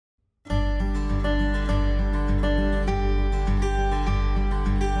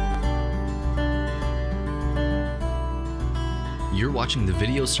watching the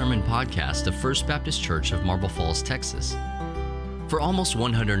video sermon podcast of First Baptist Church of Marble Falls, Texas. For almost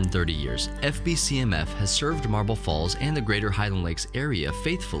 130 years, FBCMF has served Marble Falls and the greater Highland Lakes area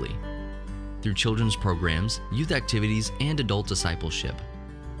faithfully through children's programs, youth activities, and adult discipleship.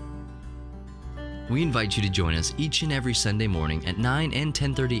 We invite you to join us each and every Sunday morning at 9 and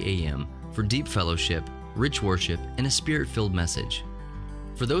 10:30 a.m. for deep fellowship, rich worship, and a spirit-filled message.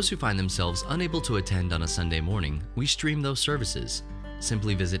 For those who find themselves unable to attend on a Sunday morning, we stream those services.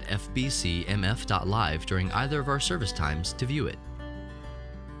 Simply visit fbcmf.live during either of our service times to view it.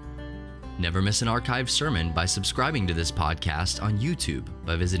 Never miss an archived sermon by subscribing to this podcast on YouTube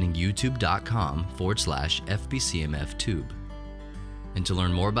by visiting youtube.com/FBCMFtube. And to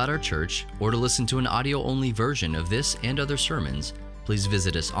learn more about our church or to listen to an audio-only version of this and other sermons, please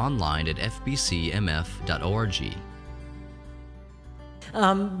visit us online at fbcmf.org.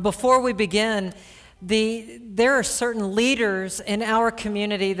 Before we begin, there are certain leaders in our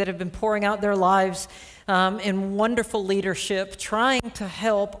community that have been pouring out their lives in wonderful leadership, trying to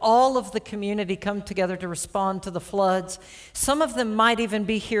help all of the community come together to respond to the floods. Some of them might even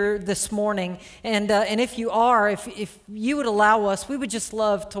be here this morning, and if you are, if you would allow us, we would just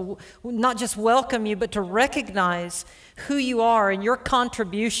love to not just welcome you, but to recognize who you are and your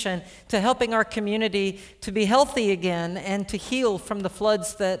contribution to helping our community to be healthy again and to heal from the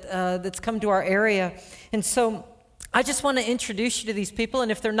floods that's come to our area. And so I just want to introduce you to these people,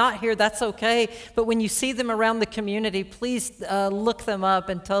 and if they're not here, that's okay. But when you see them around the community, please look them up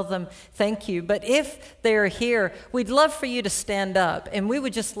and tell them thank you. But if they're here, we'd love for you to stand up, and we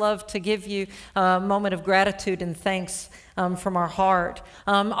would just love to give you a moment of gratitude and thanks from our heart.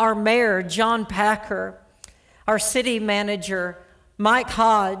 Our mayor, John Packer, our city manager, Mike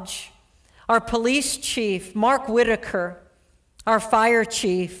Hodge, our police chief, Mark Whitaker, our fire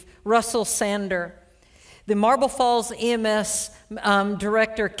chief, Russell Sander, the Marble Falls EMS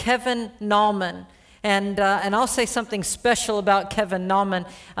director, Kevin Nauman. And I'll say something special about Kevin Nauman.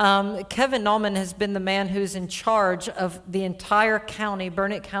 Kevin Nauman has been the man who's in charge of the entire county,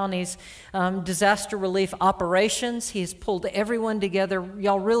 Burnett County's disaster relief operations. He's pulled everyone together.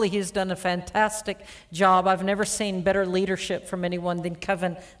 Y'all, really, he's done a fantastic job. I've never seen better leadership from anyone than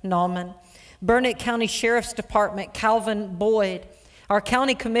Kevin Nauman. Burnett County Sheriff's Department, Calvin Boyd. Our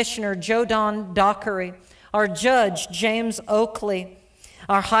county commissioner, Joe Don Dockery. Our judge, James Oakley.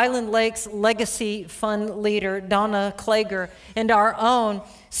 Our Highland Lakes Legacy Fund leader, Donna Klager, and our own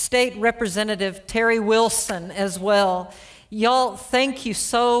state representative, Terry Wilson, as well. Y'all, thank you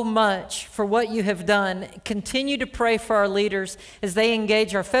so much for what you have done. Continue to pray for our leaders as they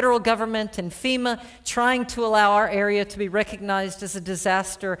engage our federal government and FEMA, trying to allow our area to be recognized as a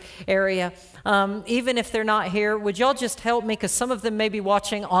disaster area. Even if they're not here, would y'all just help me? Because some of them may be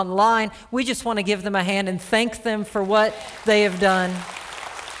watching online. We just want to give them a hand and thank them for what they have done.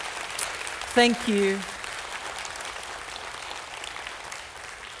 Thank you.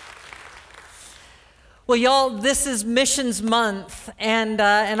 Well, y'all, this is Missions Month, and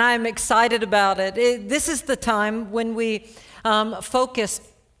I'm excited about it. This is the time when we focus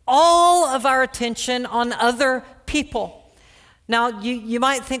all of our attention on other people. Now, you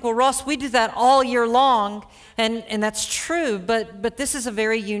might think, well, Ross, we do that all year long, and that's true, but this is a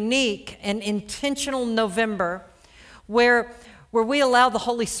very unique and intentional November where we allow the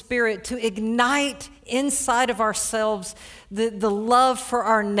Holy Spirit to ignite inside of ourselves the love for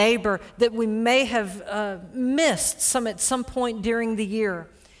our neighbor that we may have missed at some point during the year.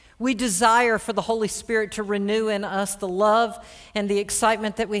 We desire for the Holy Spirit to renew in us the love and the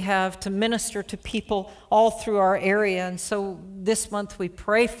excitement that we have to minister to people all through our area. And so this month we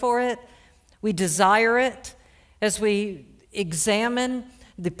pray for it, we desire it as we examine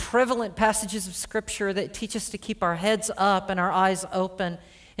the prevalent passages of Scripture that teach us to keep our heads up and our eyes open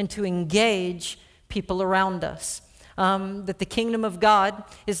and to engage people around us. That the kingdom of God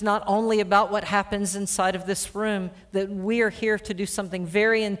is not only about what happens inside of this room, that we are here to do something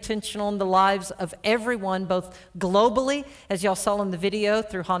very intentional in the lives of everyone, both globally, as y'all saw in the video,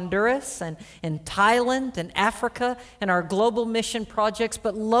 through Honduras and Thailand and Africa and our global mission projects,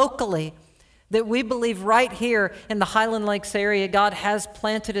 but locally, that we believe right here in the Highland Lakes area, God has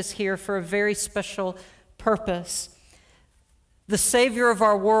planted us here for a very special purpose. The Savior of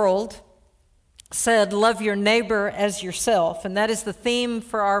our world said, love your neighbor as yourself, and that is the theme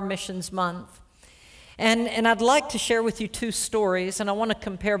for our Missions Month. And I'd like to share with you two stories, and I want to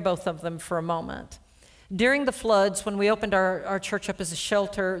compare both of them for a moment. During the floods, when we opened our church up as a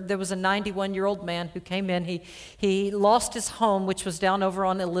shelter, there was a 91-year-old man who came in. He lost his home, which was down over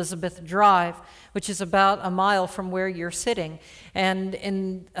on Elizabeth Drive, which is about a mile from where you're sitting, and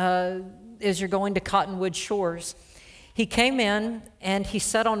as you're going to Cottonwood Shores. He came in and he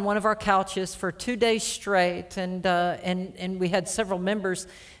sat on one of our couches for 2 days straight, and we had several members,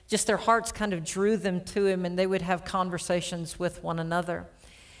 just their hearts kind of drew them to him, and they would have conversations with one another.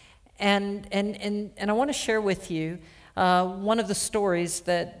 And I want to share with you one of the stories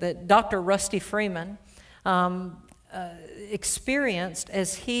that Dr. Rusty Freeman experienced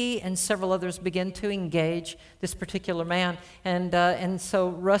as he and several others began to engage this particular man. And so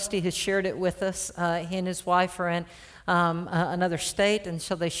Rusty has shared it with us. He and his wife are in another state, and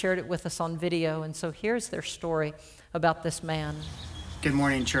so they shared it with us on video. And so here's their story about this man. Good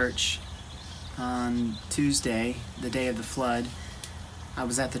morning, church. On Tuesday, the day of the flood, I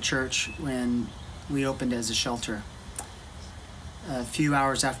was at the church when we opened as a shelter. A few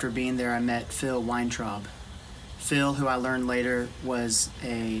hours after being there, I met Phil Weintraub. Phil, who I learned later was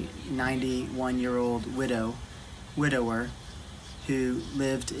a 91-year-old widower who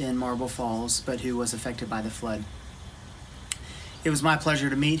lived in Marble Falls, but who was affected by the flood. It was my pleasure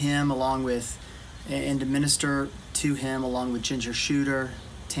to meet him and to minister to him along with Ginger Shooter,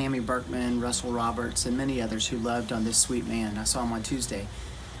 Tammy Berkman, Russell Roberts, and many others who loved on this sweet man. I saw him on Tuesday.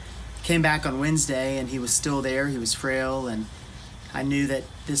 Came back on Wednesday, and he was still there. He was frail, and I knew that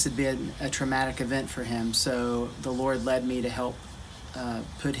this had been a traumatic event for him, so the Lord led me to help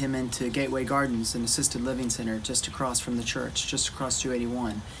put him into Gateway Gardens, an assisted living center just across from the church, just across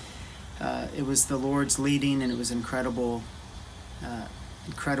 281. It was the Lord's leading, and it was an incredible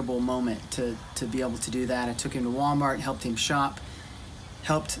moment to be able to do that. I took him to Walmart, helped him shop,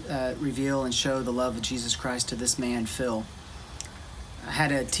 helped reveal and show the love of Jesus Christ to this man, Phil. I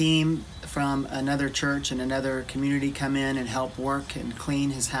had a team from another church and another community come in and help work and clean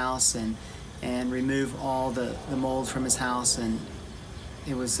his house and remove all the mold from his house, and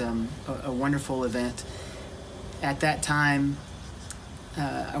it was a wonderful event. At that time,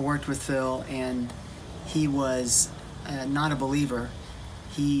 I worked with Phil, and he was not a believer.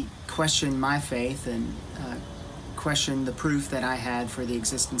 He questioned my faith and questioned the proof that I had for the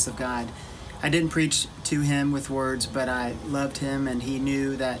existence of God. I didn't preach to him with words, but I loved him, and he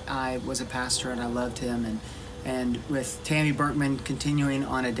knew that I was a pastor and I loved him. And with Tammy Berkman continuing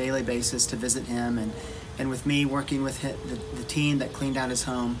on a daily basis to visit him, and with me working with the team that cleaned out his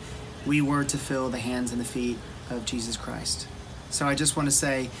home, we were to fill the hands and the feet of Jesus Christ. So I just want to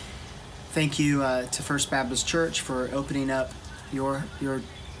say thank you to First Baptist Church for opening up the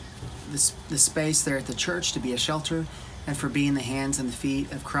space there at the church to be a shelter, and for being the hands and the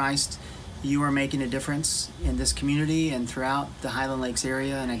feet of Christ. You are making a difference in this community and throughout the Highland Lakes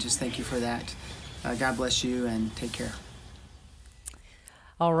area, and I just thank you for that. God bless you, and take care.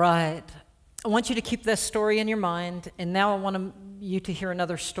 All right. I want you to keep this story in your mind, and now I want you to hear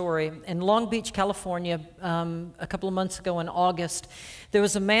another story. In Long Beach, California, a couple of months ago in August, there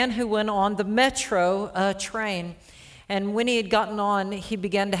was a man who went on the Metro train, and when he had gotten on, he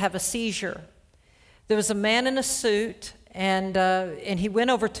began to have a seizure. There was a man in a suit, and he went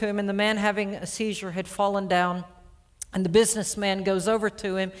over to him, and the man having a seizure had fallen down, and the businessman goes over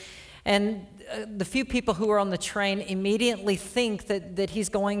to him, and the few people who are on the train immediately think that he's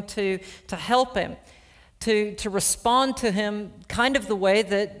going to help him, to respond to him kind of the way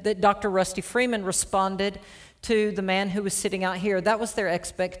that Dr. Rusty Freeman responded to the man who was sitting out here. That was their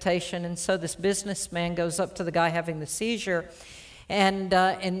expectation, and so this businessman goes up to the guy having the seizure,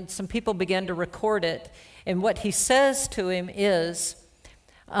 and some people began to record it. And what he says to him is,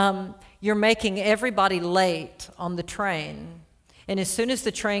 you're making everybody late on the train. And as soon as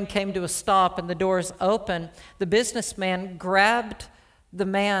the train came to a stop and the doors opened, the businessman grabbed the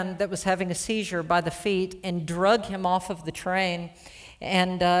man that was having a seizure by the feet and drug him off of the train,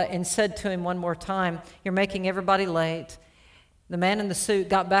 and said to him one more time, you're making everybody late. The man in the suit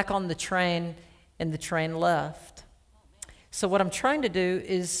got back on the train, and the train left. So what I'm trying to do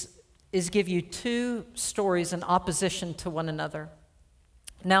is give you two stories in opposition to one another.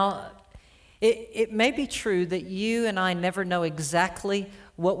 Now, it may be true that you and I never know exactly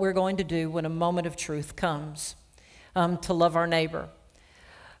what we're going to do when a moment of truth comes to love our neighbor.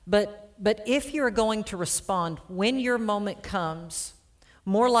 But if you're going to respond when your moment comes,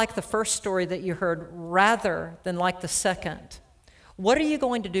 more like the first story that you heard rather than like the second, what are you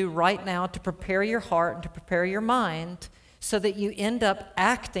going to do right now to prepare your heart and to prepare your mind so that you end up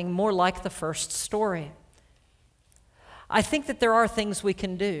acting more like the first story? I think that there are things we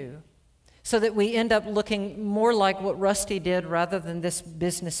can do so that we end up looking more like what Rusty did rather than this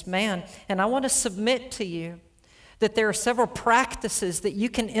businessman. And I want to submit to you that there are several practices that you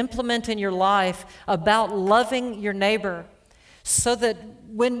can implement in your life about loving your neighbor, so that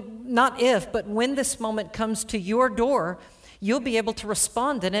when this moment comes to your door, you'll be able to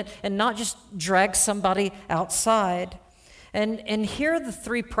respond in it and not just drag somebody outside. And here are the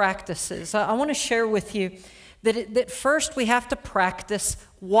three practices. I want to share with you that first we have to practice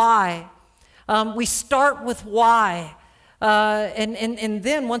why. We start with why. And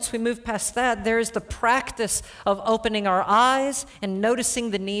then once we move past that, there is the practice of opening our eyes and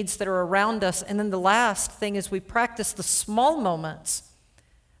noticing the needs that are around us. And then the last thing is we practice the small moments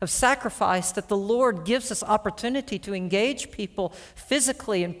of sacrifice that the Lord gives us opportunity to engage people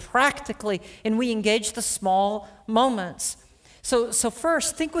physically and practically, and we engage the small moments. So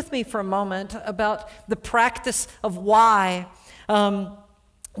first, think with me for a moment about the practice of why.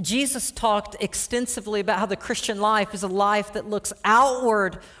 Jesus talked extensively about how the Christian life is a life that looks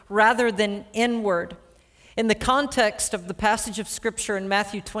outward rather than inward. In the context of the passage of Scripture in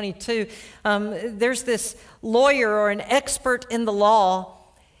Matthew 22, there's this lawyer or an expert in the law,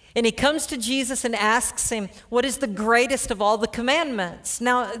 and he comes to Jesus and asks him, what is the greatest of all the commandments?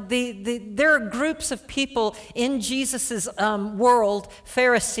 Now, there are groups of people in Jesus' world,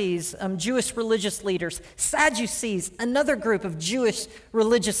 Pharisees, Jewish religious leaders, Sadducees, another group of Jewish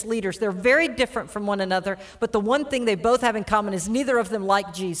religious leaders. They're very different from one another, but the one thing they both have in common is neither of them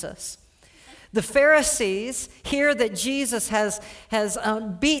like Jesus. The Pharisees hear that Jesus has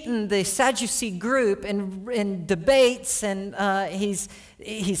beaten the Sadducee group in debates, and he's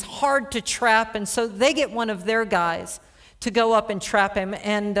hard to trap, and so they get one of their guys to go up and trap him.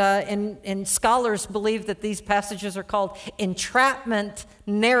 And scholars believe that these passages are called entrapment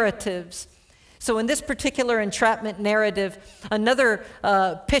narratives. So in this particular entrapment narrative, another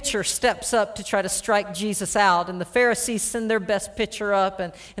pitcher steps up to try to strike Jesus out. And the Pharisees send their best pitcher up,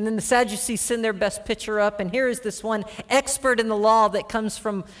 and then the Sadducees send their best pitcher up. And here is this one expert in the law that comes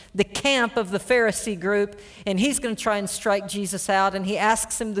from the camp of the Pharisee group, and he's going to try and strike Jesus out. And he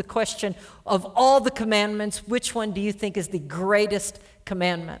asks him the question, of all the commandments, which one do you think is the greatest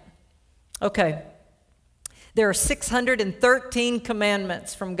commandment? Okay, there are 613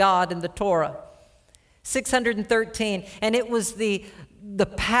 commandments from God in the Torah. 613, and it was the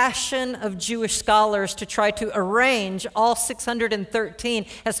passion of Jewish scholars to try to arrange all 613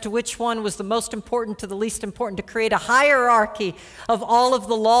 as to which one was the most important to the least important, to create a hierarchy of all of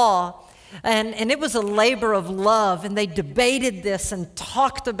the law. And it was a labor of love, and they debated this and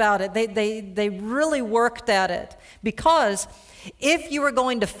talked about it. They really worked at it, because if you were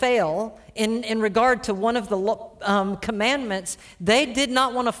going to fail in regard to one of the commandments, they did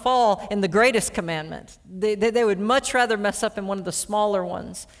not want to fall in the greatest commandment. They would much rather mess up in one of the smaller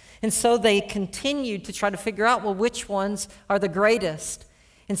ones. And so they continued to try to figure out, well, which ones are the greatest?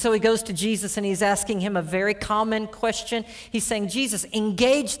 And so he goes to Jesus and he's asking him a very common question. He's saying, Jesus,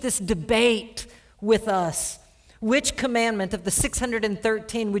 engage this debate with us. Which commandment of the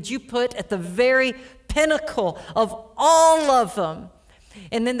 613 would you put at the very pinnacle of all of them?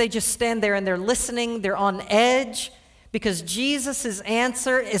 And then they just stand there and they're listening. They're on edge because Jesus'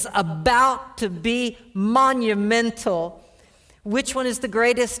 answer is about to be monumental. Which one is the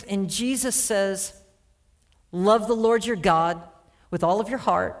greatest? And Jesus says, love the Lord your God with all of your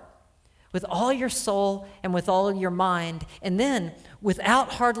heart, with all your soul, and with all your mind. And then,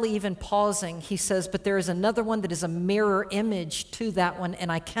 without hardly even pausing, he says, but there is another one that is a mirror image to that one, and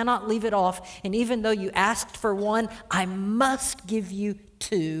I cannot leave it off. And even though you asked for one, I must give you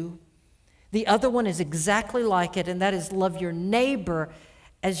two. The other one is exactly like it, and that is love your neighbor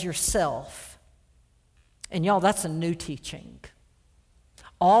as yourself. And y'all, that's a new teaching.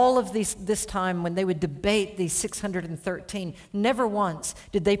 All of this time when they would debate these 613, never once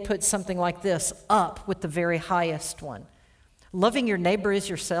did they put something like this up with the very highest one. Loving your neighbor as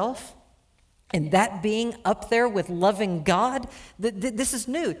yourself, and that being up there with loving God, this is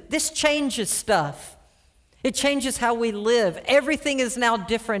new. This changes stuff. It changes how we live. Everything is now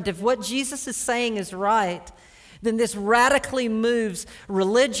different. If what Jesus is saying is right, then this radically moves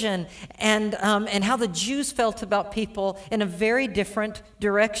religion and how the Jews felt about people in a very different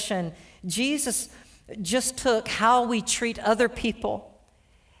direction. Jesus just took how we treat other people,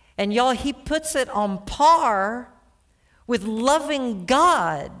 and y'all, he puts it on par with loving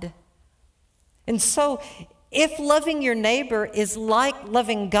God. And so if loving your neighbor is like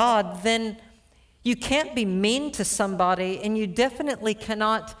loving God, then you can't be mean to somebody, and you definitely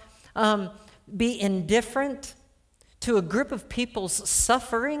cannot be indifferent to a group of people's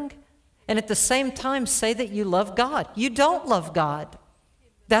suffering and at the same time say that you love God. You don't love God.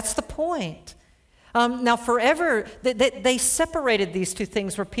 That's the point. Now, forever, they separated these two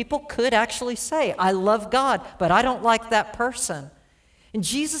things where people could actually say, I love God, but I don't like that person. And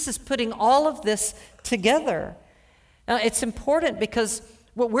Jesus is putting all of this together. It's important because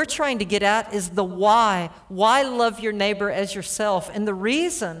What we're trying to get at is the why. Why love your neighbor as yourself? And the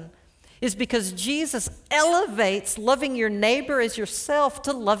reason is because Jesus elevates loving your neighbor as yourself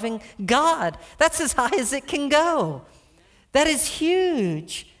to loving God. That's as high as it can go. That is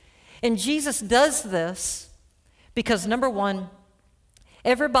huge. And Jesus does this because, number one,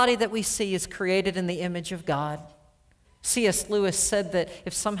 everybody that we see is created in the image of God. C.S. Lewis said that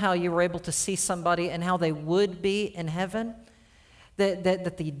if somehow you were able to see somebody and how they would be in heaven,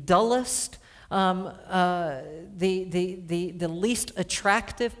 that the dullest, the least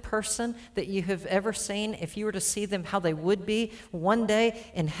attractive person that you have ever seen, if you were to see them how they would be one day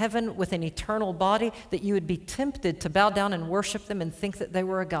in heaven with an eternal body, that you would be tempted to bow down and worship them and think that they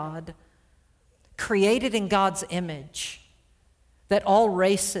were a god. Created in God's image, that all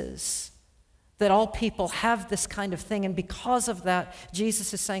races, that all people have this kind of thing. And because of that,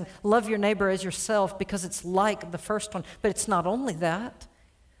 Jesus is saying, love your neighbor as yourself, because it's like the first one. But it's not only that.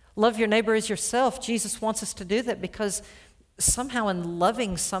 Love your neighbor as yourself. Jesus wants us to do that because somehow in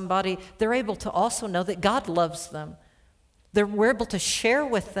loving somebody, they're able to also know that God loves them. We're able to share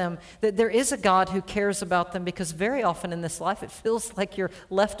with them that there is a God who cares about them, because very often in this life, it feels like you're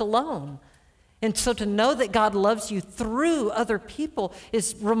left alone. And so to know that God loves you through other people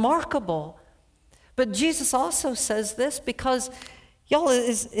is remarkable. But Jesus also says this because, y'all,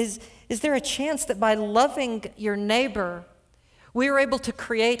 is there a chance that by loving your neighbor, we are able to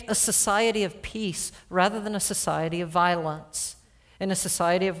create a society of peace rather than a society of violence, and a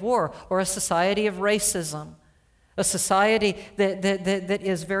society of war, or a society of racism, a society that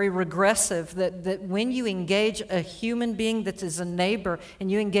is very regressive, that when you engage a human being that is a neighbor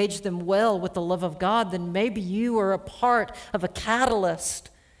and you engage them well with the love of God, then maybe you are a part of a catalyst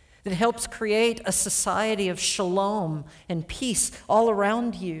that helps create a society of shalom and peace all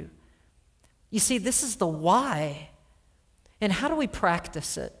around you. You see, this is the why. And how do we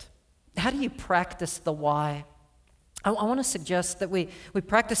practice it? How do you practice the why? I want to suggest that we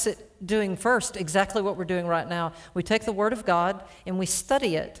practice it doing first exactly what we're doing right now. We take the Word of God and we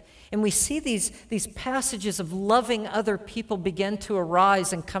study it. And we see these passages of loving other people begin to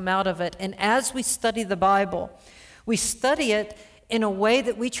arise and come out of it. And as we study the Bible, we study it in a way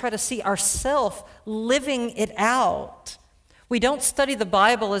that we try to see ourselves living it out. We don't study the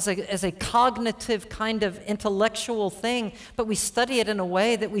Bible as a cognitive kind of intellectual thing, but we study it in a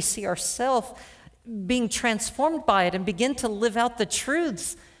way that we see ourselves being transformed by it and begin to live out the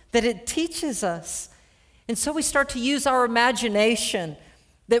truths that it teaches us. And so we start to use our imagination,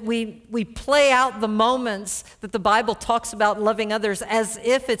 that we play out the moments that the Bible talks about loving others as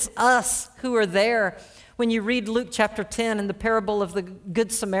if it's us who are there. When you read Luke chapter 10 and the parable of the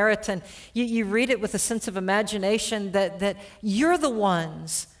Good Samaritan, you read it with a sense of imagination that you're the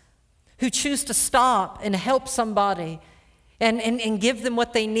ones who choose to stop and help somebody and give them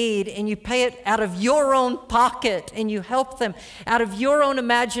what they need, and you pay it out of your own pocket and you help them out of your own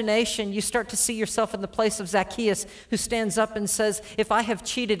imagination. You start to see yourself in the place of Zacchaeus, who stands up and says, if I have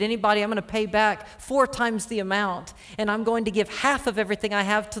cheated anybody, I'm going to pay back 4 times the amount, and I'm going to give half of everything I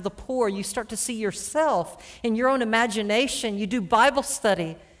have to the poor. You start to see yourself in your own imagination. You do Bible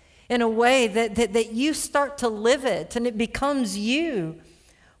study in a way that you start to live it, and it becomes you.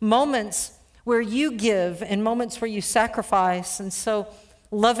 Moments where you give and moments where you sacrifice. And so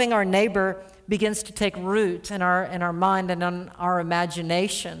loving our neighbor begins to take root in our mind and in our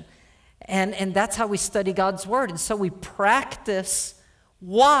imagination. And that's how we study God's Word. And so we practice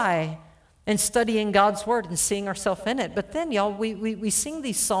why in studying God's Word and seeing ourselves in it. But then, y'all, we sing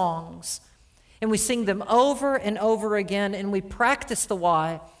these songs, and we sing them over and over again, and we practice the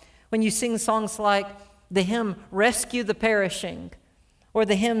why. When you sing songs like the hymn, Rescue the Perishing, or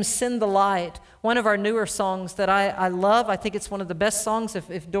the hymn, Send the Light, one of our newer songs that I love. I think it's one of the best songs.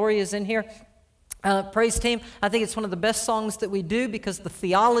 If Dory is in here, praise team, I think it's one of the best songs that we do because the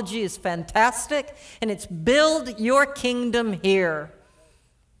theology is fantastic, and it's Build Your Kingdom Here.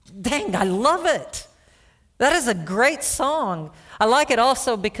 Dang, I love it. That is a great song. I like it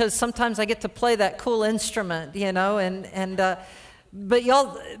also because sometimes I get to play that cool instrument, you know, but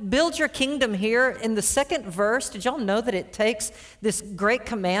y'all, build your kingdom here. In the second verse, did y'all know that it takes this great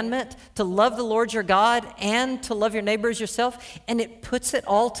commandment to love the Lord your God and to love your neighbor as yourself, and it puts it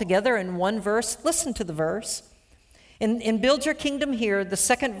all together in one verse? Listen to the verse. In build your kingdom here, the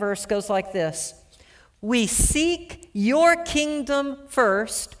second verse goes like this. We seek your kingdom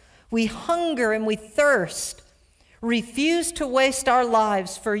first. We hunger and we thirst. Refuse to waste our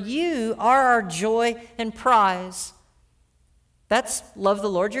lives, for you are our joy and prize. That's love the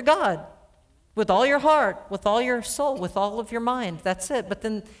Lord your God with all your heart, with all your soul, with all of your mind. That's it. But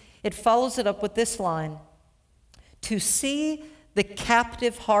then it follows it up with this line. To see the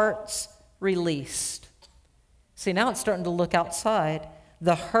captive hearts released. See, now it's starting to look outside.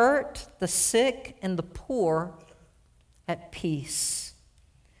 The hurt, the sick, and the poor at peace.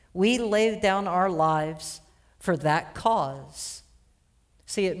 We laid down our lives for that cause.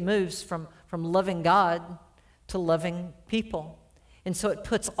 See, it moves from loving God to loving people. And so it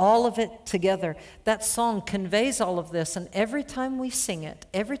puts all of it together. That song conveys all of this, and every time we sing it,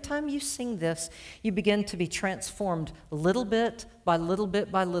 every time you sing this, you begin to be transformed little bit by little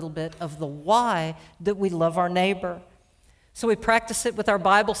bit by little bit of the why that we love our neighbor. So we practice it with our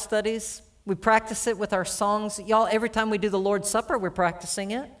Bible studies. We practice it with our songs. Y'all, every time we do the Lord's Supper, we're practicing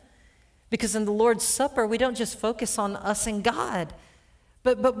it. Because in the Lord's Supper, we don't just focus on us and God,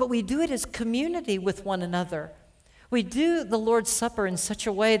 but we do it as community with one another. We do the Lord's Supper in such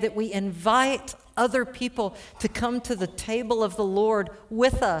a way that we invite other people to come to the table of the Lord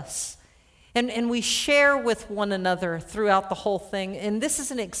with us. And we share with one another throughout the whole thing. And this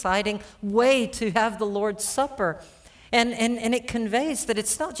is an exciting way to have the Lord's Supper. And it conveys that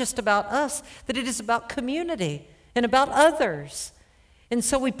it's not just about us, that it is about community and about others. And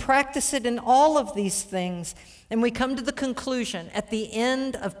so we practice it in all of these things. And we come to the conclusion at the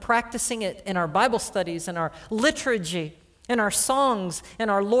end of practicing it in our Bible studies, in our liturgy, in our songs, in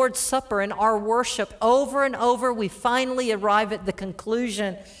our Lord's Supper, in our worship, over and over, we finally arrive at the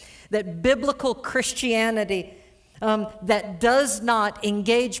conclusion that biblical Christianity that does not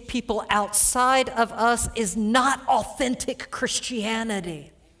engage people outside of us is not authentic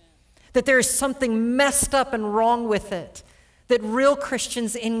Christianity. That there is something messed up and wrong with it. That real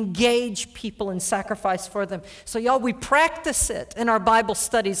Christians engage people and sacrifice for them. So y'all, we practice it in our Bible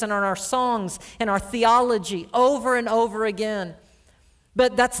studies and in our songs and our theology over and over again.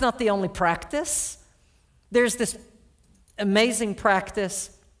 But that's not the only practice. There's this amazing practice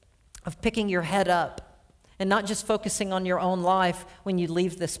of picking your head up and not just focusing on your own life when you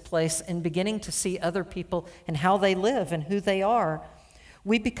leave this place and beginning to see other people and how they live and who they are.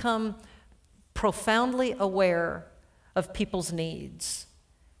 We become profoundly aware of people's needs.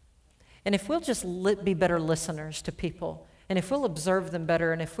 And if we'll just be better listeners to people, and if we'll observe them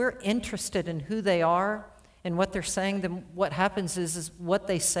better, and if we're interested in who they are and what they're saying, then what happens is what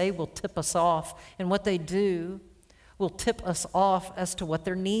they say will tip us off, and what they do will tip us off as to what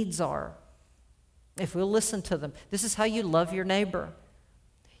their needs are. If we'll listen to them. This is how you love your neighbor.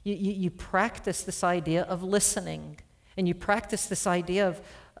 You practice this idea of listening, and you practice this idea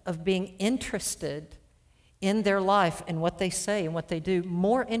of being interested in their life and what they say and what they do,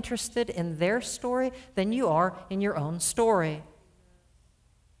 more interested in their story than you are in your own story.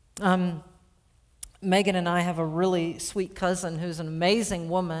 Megan and I have a really sweet cousin who's an amazing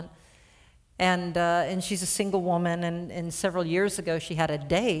woman, and she's a single woman, and several years ago she had a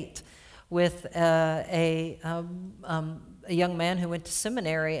date with a young man who went to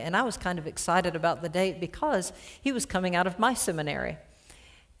seminary, and I was kind of excited about the date because he was coming out of my seminary.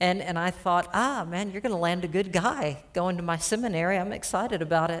 And I thought, man, you're going to land a good guy going to my seminary. I'm excited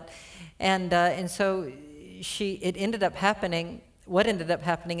about it. And so it ended up happening. What ended up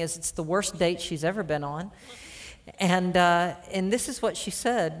happening is it's the worst date she's ever been on. And this is what she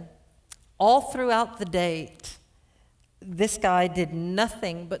said. All throughout the date, this guy did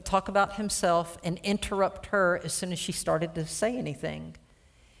nothing but talk about himself and interrupt her as soon as she started to say anything.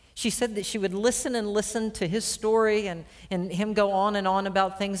 She said that she would listen and listen to his story and him go on and on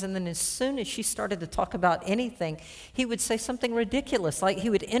about things, and then as soon as she started to talk about anything, he would say something ridiculous, like he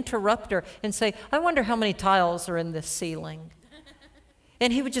would interrupt her and say, I wonder how many tiles are in this ceiling.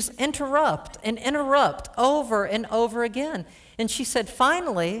 And he would just interrupt and interrupt over and over again. And she said,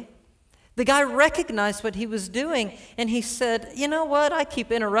 finally, the guy recognized what he was doing, and he said, you know what, I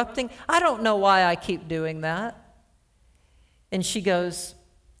keep interrupting. I don't know why I keep doing that. And she goes,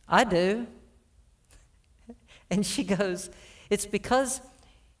 I do. And she goes, it's because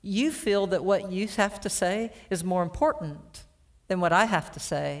you feel that what you have to say is more important than what I have to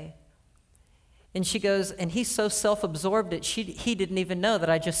say. And she goes, and he's so self-absorbed that he didn't even know that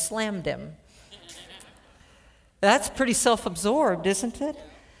I just slammed him. That's pretty self-absorbed, isn't it?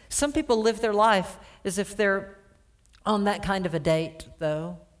 Some people live their life as if they're on that kind of a date,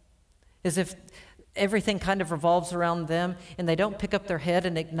 though, as if everything kind of revolves around them, and they don't pick up their head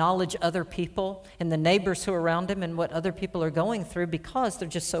and acknowledge other people and the neighbors who are around them and what other people are going through because they're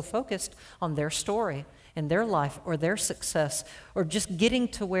just so focused on their story and their life or their success or just getting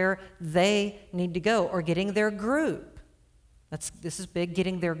to where they need to go or getting their group. This is big,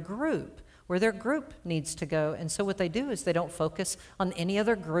 getting their group, where their group needs to go. And so what they do is they don't focus on any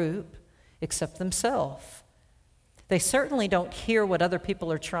other group except themselves. They certainly don't hear what other people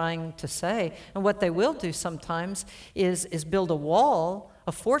are trying to say. And what they will do sometimes is build a wall,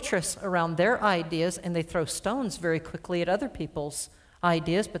 a fortress around their ideas, and they throw stones very quickly at other people's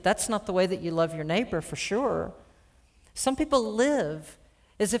ideas. But that's not the way that you love your neighbor, for sure. Some people live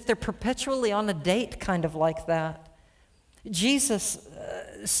as if they're perpetually on a date, kind of like that. Jesus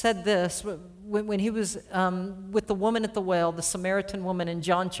said this when he was with the woman at the well, the Samaritan woman in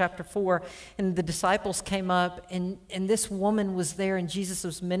John chapter 4, and the disciples came up, and this woman was there, and Jesus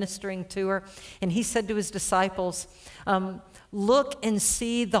was ministering to her, and he said to his disciples, look and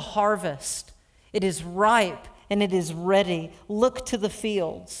see the harvest. It is ripe, and it is ready. Look to the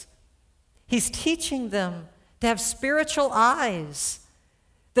fields. He's teaching them to have spiritual eyes,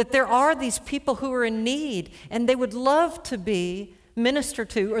 that there are these people who are in need, and they would love to be ministered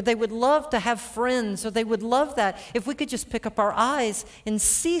to, or they would love to have friends, or they would love that if we could just pick up our eyes and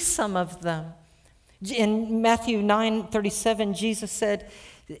see some of them. In Matthew 9:37, Jesus said,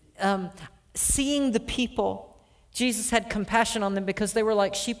 seeing the people, Jesus had compassion on them because they were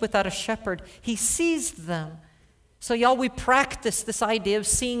like sheep without a shepherd. He sees them. So y'all, we practice this idea of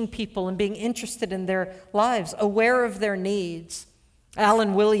seeing people and being interested in their lives, aware of their needs.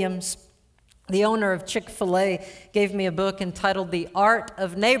 Alan Williams, the owner of Chick-fil-A, gave me a book entitled The Art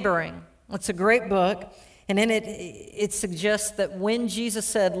of Neighboring. It's a great book, and in it suggests that when Jesus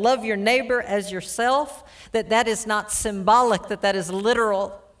said, love your neighbor as yourself, that is not symbolic, that is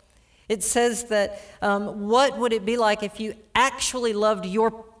literal. It says that what would it be like if you actually loved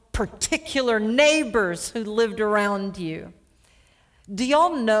your particular neighbors who lived around you? Do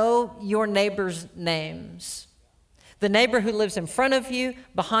y'all know your neighbors' names? The neighbor who lives in front of you,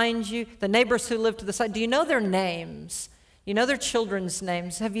 behind you, the neighbors who live to the side, do you know their names? You know their children's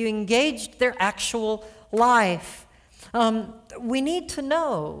names? Have you engaged their actual life? We need to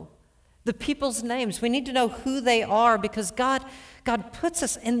know the people's names. We need to know who they are, because God puts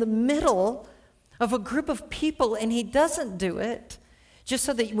us in the middle of a group of people, and He doesn't do it just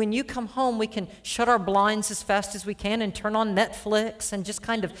so that when you come home, we can shut our blinds as fast as we can and turn on Netflix and just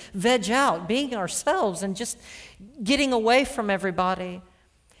kind of veg out, being ourselves and just getting away from everybody.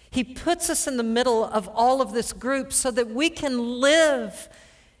 He puts us in the middle of all of this group so that we can live,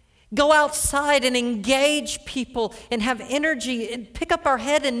 go outside and engage people and have energy and pick up our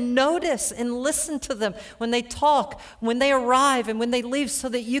head and notice and listen to them when they talk, when they arrive and when they leave, so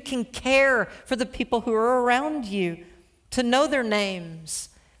that you can care for the people who are around you, to know their names.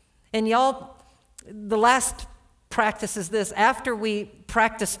 And y'all, the last practice is this. After we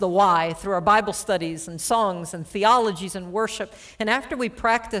practice the why through our Bible studies and songs and theologies and worship, and after we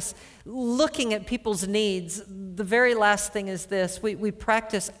practice looking at people's needs, the very last thing is this. We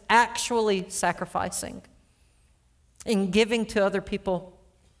practice actually sacrificing and giving to other people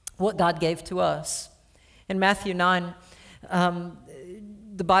what God gave to us. In Matthew 9,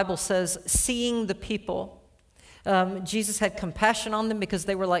 the Bible says, seeing the people, Jesus had compassion on them because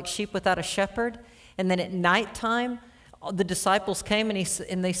they were like sheep without a shepherd. And then at nighttime, the disciples came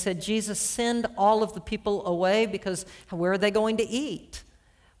and they said, Jesus, send all of the people away, because where are they going to eat?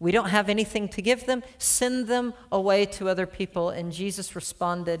 We don't have anything to give them. Send them away to other people. And Jesus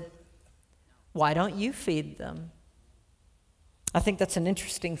responded, why don't you feed them? I think that's an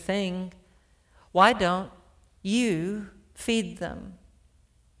interesting thing. Why don't you feed them?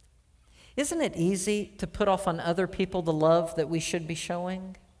 Isn't it easy to put off on other people the love that we should be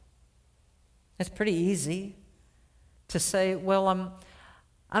showing? It's pretty easy to say, well,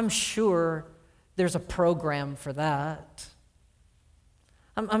 I'm sure there's a program for that.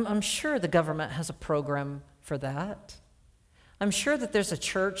 I'm sure the government has a program for that. I'm sure that there's a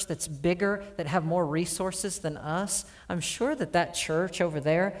church that's bigger, that have more resources than us. I'm sure that church over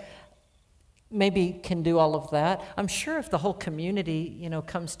there maybe can do all of that. I'm sure if the whole community,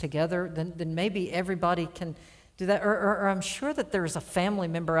 comes together, then maybe everybody can do that. Or I'm sure that there's a family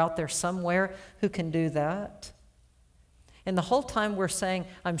member out there somewhere who can do that. And the whole time we're saying,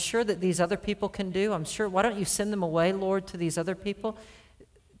 I'm sure that these other people can do. I'm sure, why don't you send them away, Lord, to these other people?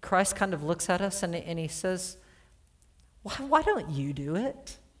 Christ kind of looks at us and He says, why don't you do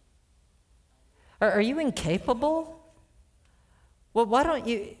it? Are you incapable? Well, why don't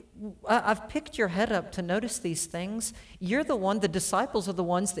you? I've picked your head up to notice these things. You're the disciples are the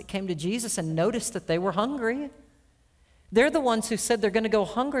ones that came to Jesus and noticed that they were hungry. They're the ones who said they're going to go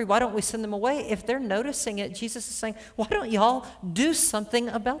hungry. Why don't we send them away? If they're noticing it, Jesus is saying, why don't y'all do something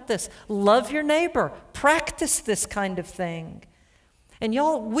about this? Love your neighbor. Practice this kind of thing. And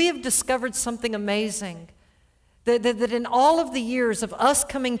y'all, we have discovered something amazing. That in all of the years of us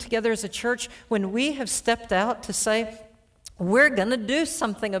coming together as a church, when we have stepped out to say, we're going to do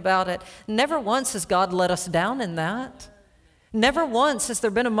something about it. Never once has God let us down in that. Never once has there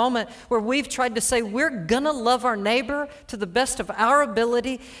been a moment where we've tried to say we're going to love our neighbor to the best of our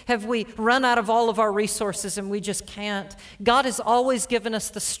ability. Have we run out of all of our resources and we just can't? God has always given us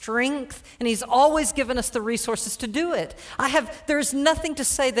the strength, and He's always given us the resources to do it. There's nothing to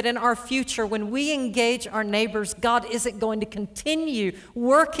say that in our future, when we engage our neighbors, God isn't going to continue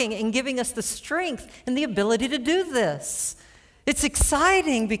working and giving us the strength and the ability to do this. It's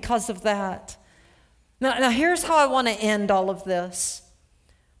exciting because of that. Now, here's how I want to end all of this.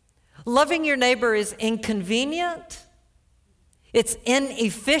 Loving your neighbor is inconvenient, it's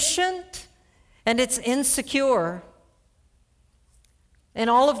inefficient, and it's insecure. And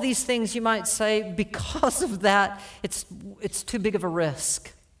all of these things, you might say, because of that, it's too big of a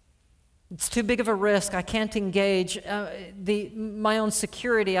risk. It's too big of a risk. I can't engage my own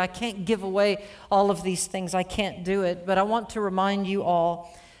security. I can't give away all of these things. I can't do it. But I want to remind you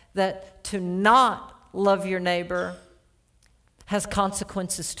all that to not love your neighbor has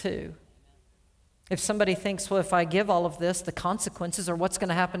consequences too. If somebody thinks, well, if I give all of this, the consequences are what's going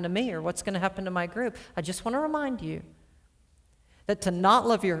to happen to me or what's going to happen to my group, I just want to remind you that to not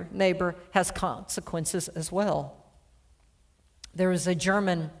love your neighbor has consequences as well. There was a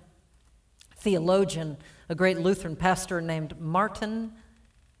German theologian, a great Lutheran pastor named Martin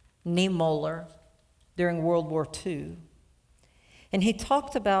Niemöller during World War II. And he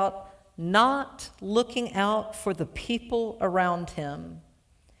talked about not looking out for the people around him.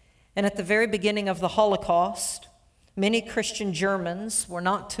 And at the very beginning of the Holocaust, many Christian Germans were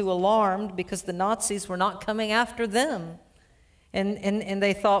not too alarmed because the Nazis were not coming after them. And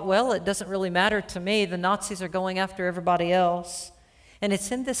they thought, well, it doesn't really matter to me. The Nazis are going after everybody else. And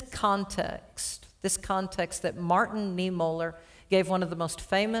it's in this context that Martin Niemöller gave one of the most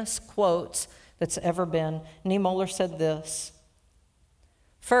famous quotes that's ever been. Niemöller said this: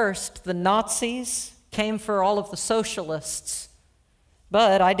 "First, the Nazis came for all of the socialists,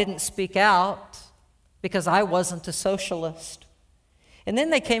 but I didn't speak out because I wasn't a socialist. And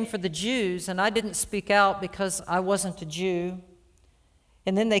then they came for the Jews, and I didn't speak out because I wasn't a Jew.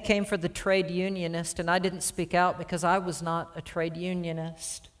 And then they came for the trade unionist, and I didn't speak out because I was not a trade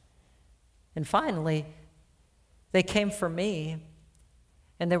unionist. And finally, they came for me,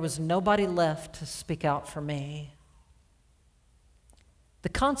 and there was nobody left to speak out for me." The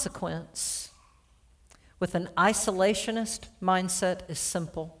consequence with an isolationist mindset is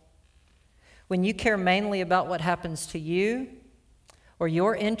simple. When you care mainly about what happens to you or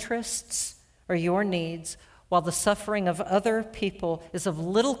your interests or your needs, while the suffering of other people is of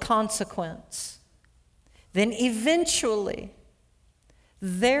little consequence, then eventually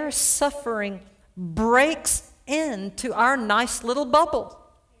their suffering breaks into our nice little bubble.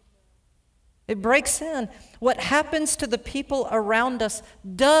 It breaks in. What happens to the people around us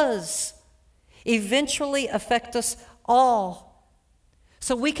does eventually affect us all.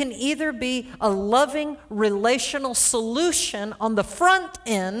 So we can either be a loving relational solution on the front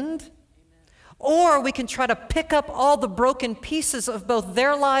end, or we can try to pick up all the broken pieces of both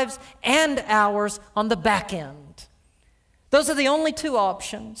their lives and ours on the back end. Those are the only two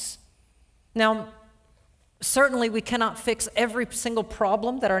options. Now, certainly we cannot fix every single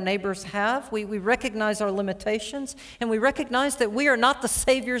problem that our neighbors have. We recognize our limitations, and we recognize that we are not the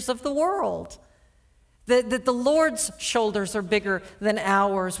saviors of the world. That the Lord's shoulders are bigger than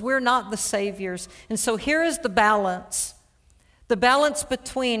ours. We're not the saviors. And so here is the balance. The balance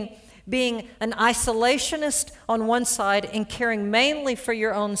between being an isolationist on one side and caring mainly for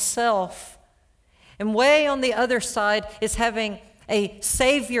your own self. And way on the other side is having a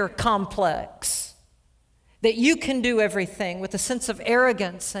savior complex, that you can do everything with a sense of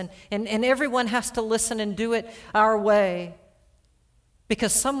arrogance and everyone has to listen and do it our way.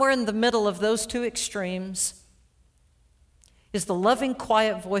 Because somewhere in the middle of those two extremes is the loving,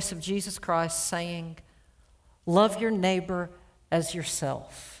 quiet voice of Jesus Christ saying, love your neighbor as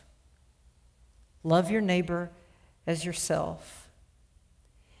yourself. Love your neighbor as yourself.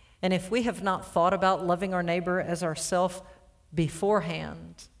 And if we have not thought about loving our neighbor as ourself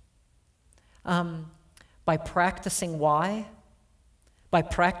beforehand, by practicing why, by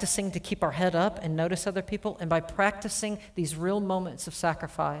practicing to keep our head up and notice other people, and by practicing these real moments of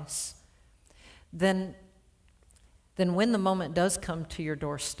sacrifice, then when the moment does come to your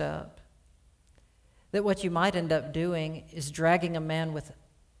doorstep, that what you might end up doing is dragging a man with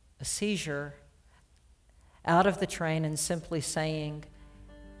a seizure out of the train and simply saying,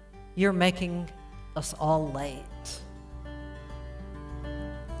 you're making us all late.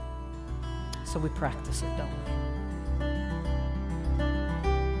 So we practice it, don't we?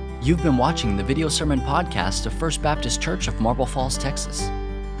 You've been watching the video sermon podcast of First Baptist Church of Marble Falls, Texas.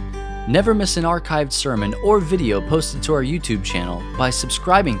 Never miss an archived sermon or video posted to our YouTube channel by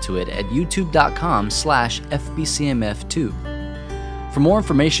subscribing to it at youtube.com/fbcmf2. For more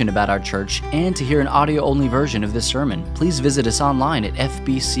information about our church and to hear an audio-only version of this sermon, please visit us online at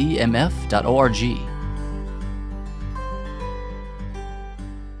fbcmf.org.